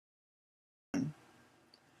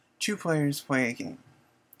Two players play a game.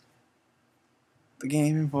 The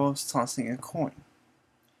game involves tossing a coin.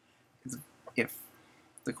 If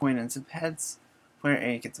the coin ends up heads, player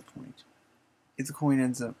A gets a point. If the coin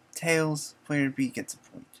ends up tails, player B gets a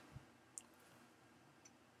point.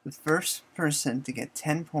 The first person to get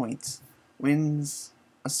 10 points wins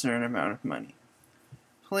a certain amount of money.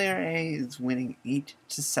 Player A is winning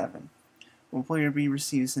 8-7, while player B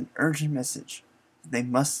receives an urgent message that they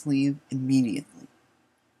must leave immediately,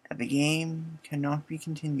 and the game cannot be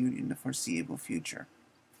continued in the foreseeable future.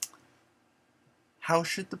 How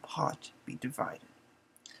should the pot be divided?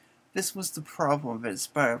 This was the problem that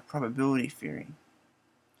inspired probability theory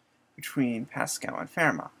between Pascal and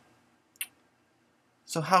Fermat.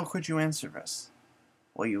 So how could you answer this?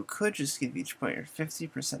 Well, you could just give each player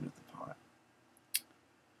 50% of the pot,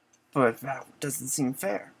 but that doesn't seem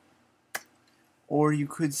fair. Or you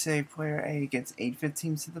could say player A gets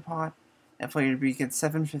 8/15 of the pot, and player B gets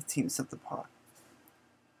 7/15 of the pot.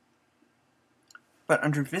 But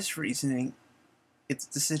under this reasoning, it's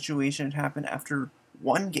the situation that happened after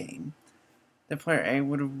one game, that player A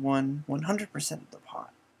would have won 100% of the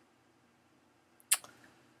pot.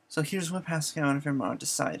 So here's what Pascal and Fermat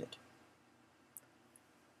decided.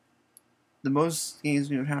 The most additional games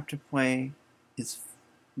we would have to play is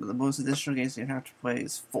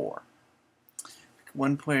 4.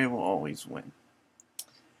 One player will always win.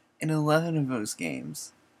 In 11 of those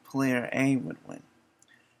games, player A would win.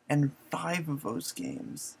 And in 5 of those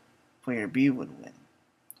games, player B would win.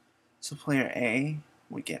 So player A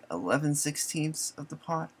would get 11/16 of the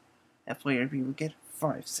pot, and player B would get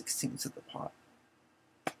 5/16 of the pot.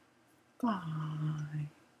 Bye.